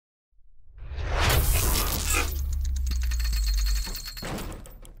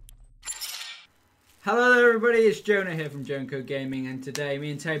Hello there everybody, it's Jonah here from Jonco Gaming, and today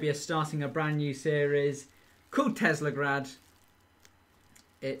me and Toby are starting a brand new series called Teslagrad.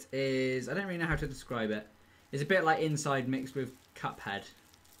 It is, I don't really know how to describe it. It's a bit like Inside mixed with Cuphead.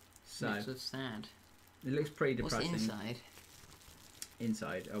 So mixed with sad. It looks pretty depressing. What's Inside?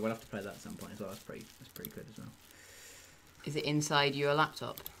 Inside. Oh, we'll have to play that at some point as well. That's pretty good as well. Is it inside your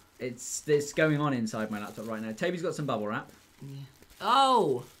laptop? It's going on inside my laptop right now. Toby's got some bubble wrap. Yeah.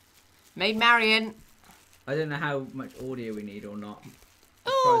 Oh! Maid Marian! I don't know how much audio we need or not.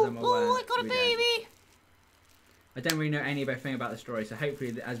 As far as I'm aware, I got a baby! I don't really know anything about the story, so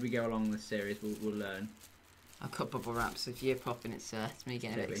hopefully as we go along this series we'll learn. I've got bubble wrap, so if you're popping, it's me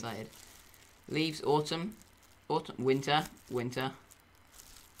getting a bit excited. Leaves, autumn, winter,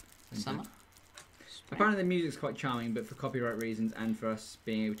 summer. Apparently the music's quite charming, but for copyright reasons and for us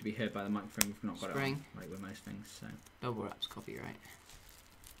being able to be heard by the microphone, we've not got it on, like with most things. So bubble wrap's copyright.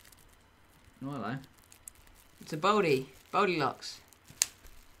 Oh, hello. It's a Bodie. Bodie locks.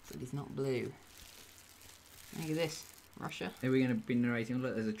 But he's not blue. Look at this. Russia. Are we going to be narrating? Oh,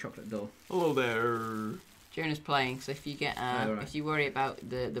 look, there's a chocolate door. Hello there. Jonah's playing, so if you get right. If you worry about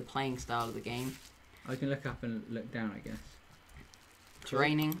the playing style of the game, I can look up and look down, I guess. It's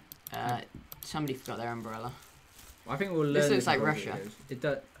raining. Somebody forgot their umbrella. Well, I think we'll learn. This looks like Russia. It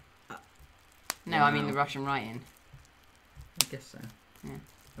does. No, I mean the Russian writing. I guess so. Yeah.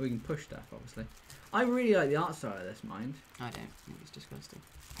 We can push stuff, obviously. I really like the art style of this, mind. I don't. I think it's disgusting.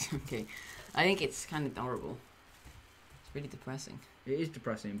 Okay. I think it's kind of horrible. It's really depressing. It is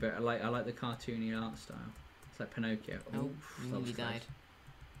depressing, but I like the cartoony art style. It's like Pinocchio. Oh, he nearly died.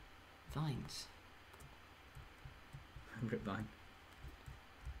 Vines. Rip vine.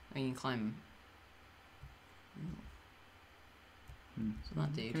 Oh, you can climb them. So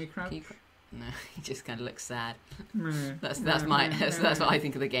that dude. Can you crouch? No, he just kind of looks sad. that's what I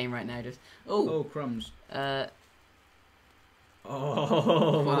think of the game right now. Just oh crumbs. Oh,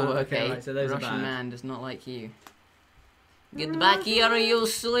 okay. Right, so those Russian are bad. man does not like you. Get back here, you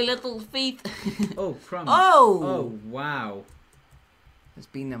silly little feet. Oh crumbs. Oh wow. There's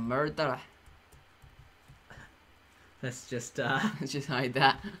been a murder. Let's just let's just hide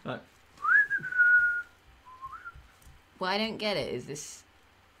that. Right. Well, I don't get it. Is this?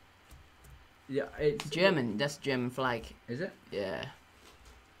 Yeah, it's German. That's German flag. Is it? Yeah.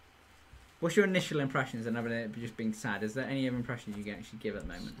 What's your initial impressions and other than it just being sad? Is there any other impressions you can actually give at the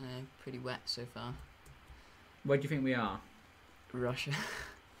moment? Pretty wet so far. Where do you think we are? Russia.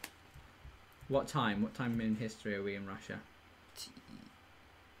 What time? What time in history are we in Russia?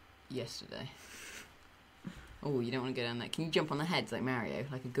 Yesterday. Oh, you don't want to go down there. Can you jump on the heads like Mario,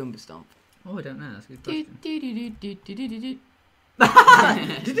 like a Goomba stomp? Oh, I don't know. That's a good question.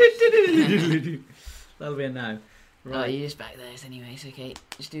 That'll be a no. Right. Oh, you're just back there anyways. Okay,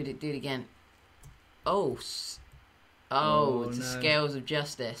 just do it again. Oh, it's the scales of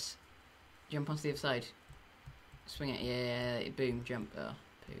justice. Jump onto the other side. Swing it. Yeah. Boom. Jump. Oh,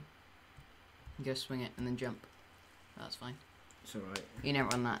 poo. Go swing it and then jump. That's fine. It's alright. You never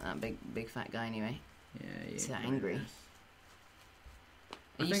run that big fat guy anyway. Yeah. He's so angry.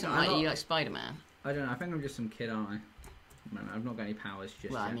 Are you like Spider-Man? I don't know. I think I'm just some kid, aren't I? Man, I've not got any powers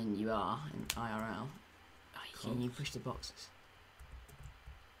just Well, yet. I mean, you are in IRL. Oh, can you push the boxes?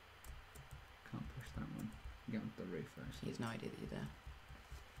 Can't push that one. Get onto the roof first. He has no idea that you're there.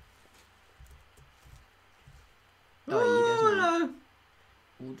 Oh, he does now.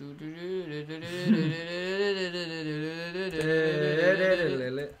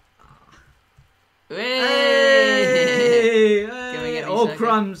 Hey! Can we get Oh,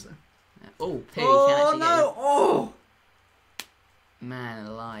 crumbs! Oh, poo! Oh no! Oh! Man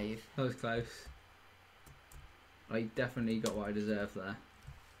alive! That was close. I definitely got what I deserved there.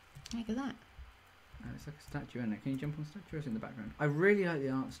 Look at that. Oh, it's like a statue, isn't it? Can you jump on statues in the background? I really like the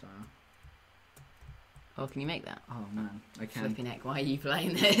art style. Oh, can you make that? Oh man, I can. Flipping heck, why are you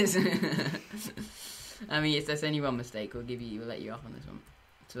playing this? I mean, if there's any one mistake, we'll let you off on this one.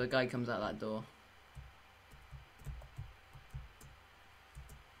 So the guy comes out that door.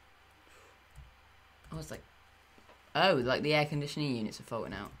 Oh, it's like... Oh, like the air conditioning units are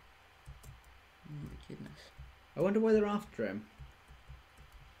faulting out. Oh my goodness. I wonder why they're after him.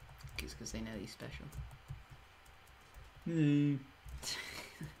 It's because they know he's special. No.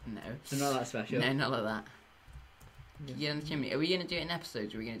 No. They're not that special. No, not like that. Yeah, on the chimney. Are we going to do it in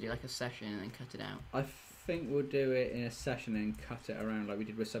episodes or are we going to do like a session and then cut it out? I think we'll do it in a session and cut it around like we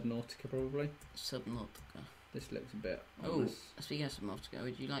did with Subnautica probably. Subnautica. This looks a bit... Oh, speaking of Subnautica,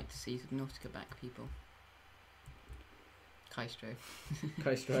 would you like to see Subnautica back, people? Kaistro.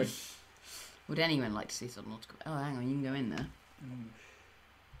 Kaistro. Would anyone like to see Subnautica? Oh, hang on, you can go in there.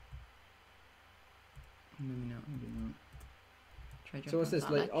 Maybe not. Maybe not. Try So what's this?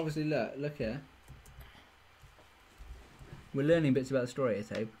 that Like, ledge. obviously, look here. We're learning bits about the story here,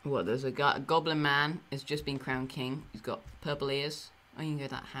 Tabe. What? There's a goblin man has just been crowned king. He's got purple ears. Oh, you can go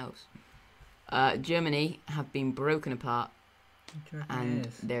to that house. Germany have been broken apart, and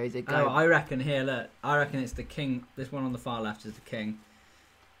there is a guy. Oh, I reckon here. Look, I reckon it's the king. This one on the far left is the king.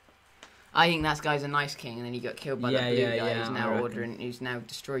 I think that guy's a nice king, and then he got killed by the blue guy who's now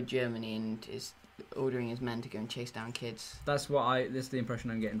destroyed Germany and is ordering his men to go and chase down kids. That's this is the impression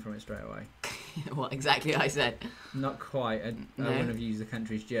I'm getting from it straight away. What exactly I said? Not quite. I wouldn't have used the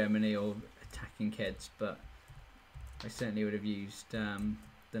country's Germany or attacking kids, but I certainly would have used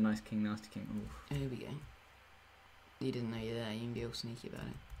the nice king, nasty king. Oof. Here we go. He doesn't know you're there. You can be all sneaky about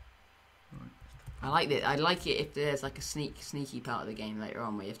it. Right. I like it. I like it if there's like a sneaky part of the game later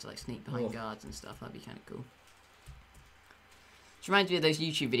on where you have to like sneak behind guards and stuff. That'd be kind of cool. It reminds me of those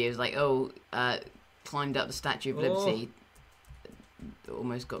YouTube videos like, climbed up the Statue of Liberty,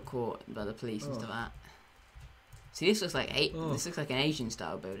 almost got caught by the police and stuff like that. See, this looks like this looks like an Asian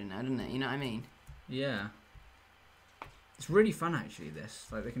style building now, doesn't it? You know what I mean? Yeah. It's really fun actually. This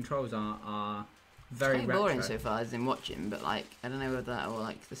like the controls are very it's retro. boring so far as in watching, but like I don't know whether that or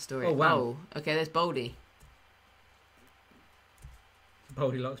like the story. Oh wow! Oh, okay, there's Baldy.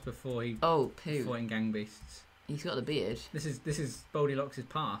 Goldilocks before he fought in Gang Beasts. He's got the beard. This is Goldilocks'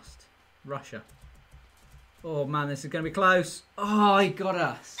 past. Russia. Oh man, this is going to be close. Oh, he got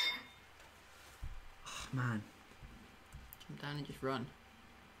us. Oh man. Jump down and just run.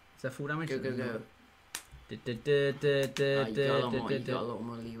 Is that full damage? Go. You You've got a lot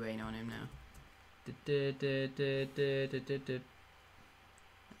more leeway on him now. You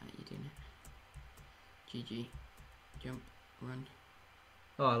doing it? GG. Jump. Run.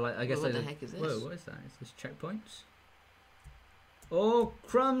 Oh, I guess what the heck is this? Whoa, what is that? Is this checkpoints? Oh,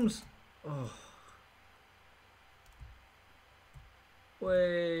 crumbs! Oh.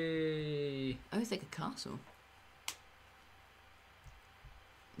 Way. Oh, it's like a castle.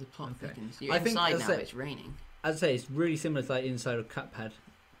 The plot thickens. You're I think, inside now, but it's raining. I'd say it's really similar to like inside of Cuphead.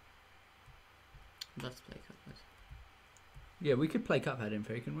 I'd love to play Cuphead. Yeah, we could play Cuphead in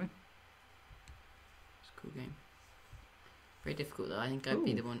theory, couldn't we? It's a cool game. Very difficult though. I think I'd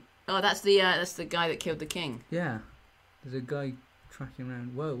be the one. Oh, that's the guy that killed the king. Yeah. There's a guy tracking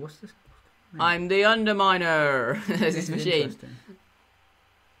around. Whoa, what's this? Man. I'm the Underminer. There's this machine.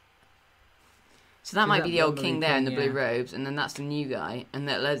 So that might be the old king there in the blue robes, and then that's the new guy, and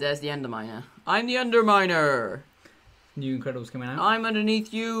there's the Underminer. I'm the Underminer. New Incredibles coming out. I'm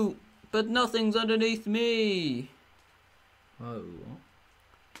underneath you, but nothing's underneath me. Whoa. What?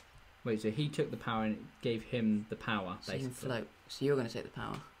 Wait, so he took the power and it gave him the power, So basically. you can float. So you're going to take the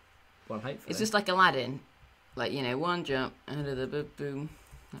power. Well, hopefully. It's just like Aladdin. Like, you know, one jump, under the boom,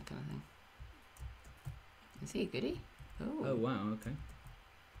 that kind of thing. Is he a goodie? Oh, wow, okay.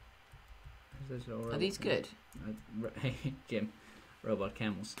 Are these good? Hey, Jim. Robot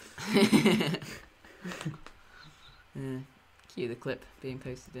camels. Cue the clip being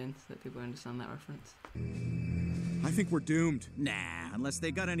posted in so that people understand that reference. I think we're doomed. Nah, unless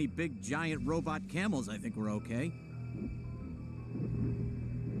they got any big giant robot camels, I think we're okay.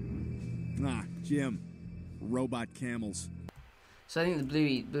 Ah, Jim. Robot camels. So I think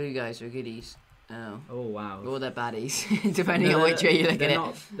the blue guys are goodies. Oh wow. Or they're baddies, depending on which way you look at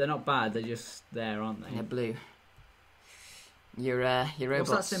it. They're not bad, they're just there, aren't they? They're blue. Your robots. What's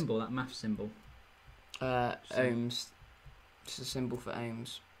that symbol, that math symbol? Ohms. It's a symbol for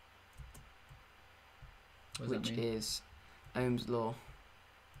ohms. Which is Ohm's law.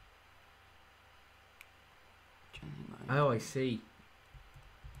 Oh, I see.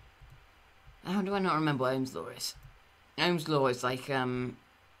 How do I not remember what Ohm's law is? Ohm's law is like, jump.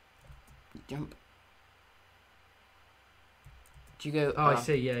 Do you go... Oh, I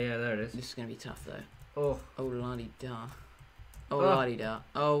see, yeah, there it is. This is going to be tough, though. Oh. Oh, la-di-da. Oh, la-di-da.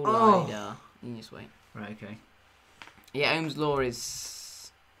 Oh, la-di-da. You can just wait. Right, okay. Yeah, Ohm's law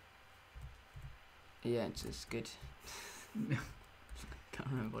is... Yeah, it's good. Can't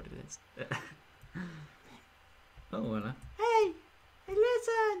remember what it is. Oh, well. Hey,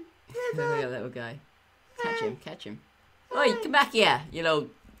 listen! Look at that little guy. Catch him. Oi, come back here, you little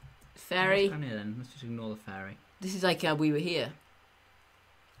fairy. What's down here then? Let's just ignore the fairy. This is like We Were Here.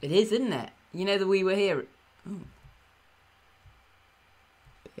 It is, isn't it? You know the We Were Here. Oh.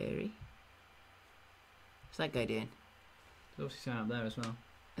 Fairy. What's that guy doing? There's obviously something up there as well.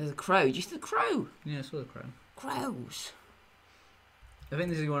 There's a crow. Did you see the crow? Yeah, I saw the crow. Crows. I think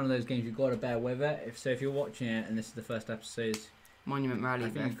this is one of those games you've got to bear with it. If you're watching it and this is the first episode... Monument Rally I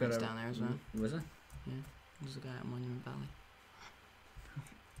think you've got reference down there as well. Was there? Yeah, there's a guy at Monument Valley.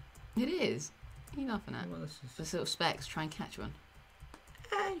 It is. What are you laughing at? Well, this is... There's little specks. Try and catch one.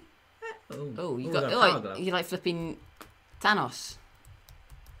 Hey. Oh, you Ooh, got a power like glove. you like flipping Thanos.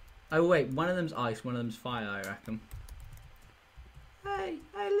 Oh wait, one of them's ice, one of them's fire, I reckon. Hey,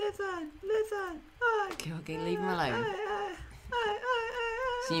 listen. Okay, leave him alone.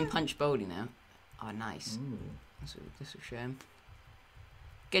 So you can punch Baldy now. Oh, nice. Ooh. This will show him.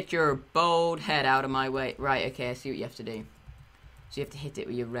 Get your bold head out of my way. Right, okay, I see what you have to do. So you have to hit it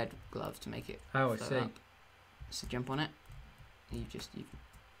with your red glove to make it Oh, I float see. up. So jump on it. You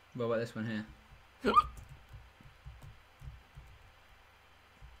What about this one here? I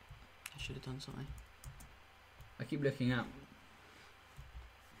should have done something. I keep looking up.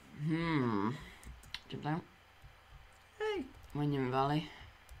 Jump down. Hey. Monument Valley.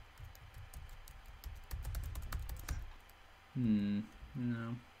 No.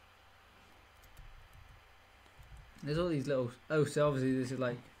 There's all these little... Oh, so obviously this is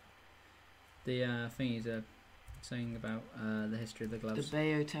like... The thingies are saying about the history of the The gloves.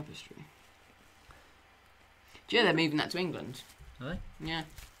 Bayeux Tapestry. Do you know they're moving that to England? Are they? Yeah.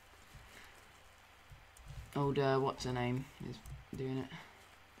 Old, what's her name, is doing it.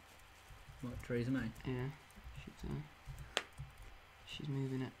 What, Theresa May? Yeah. She's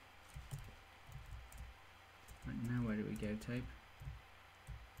moving it. Right, now where do we go, Tape?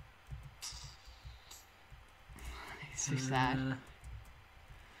 It's so sad.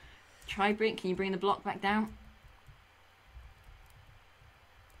 Can you bring the block back down?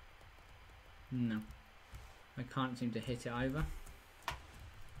 No. I can't seem to hit it either.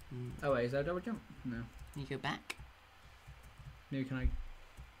 Oh wait, is that a double jump? No. You go back. Maybe can I...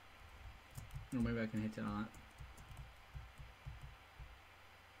 Or maybe I can hit it like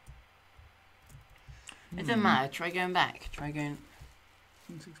that. It doesn't matter, try going back. Try going...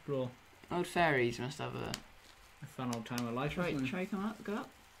 Let's explore. Old fairies must have a... A fun old time of life. Try isn't it? come up, go up.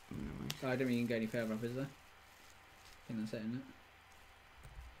 Oh, I don't think you can go any further up, is there? I think that's it, isn't it?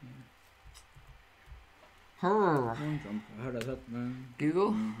 Hurr. One jump. How does that...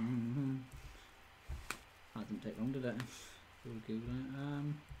 Google. That didn't take long, did it? We'll Google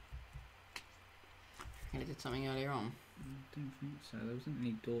it. I did something earlier on. I don't think so. There wasn't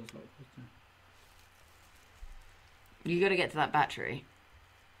any doors locked, was there? You got to get to that battery.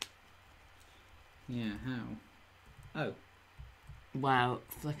 Yeah, how? Oh. Wow,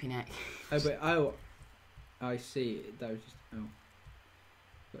 flipping heck. Oh, but... Oh. I see. That was just... Oh.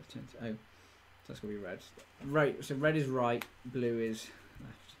 Got to turn to... Oh. So that's going to be red. Right, so red is right, blue is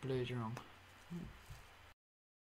left. Blue is wrong.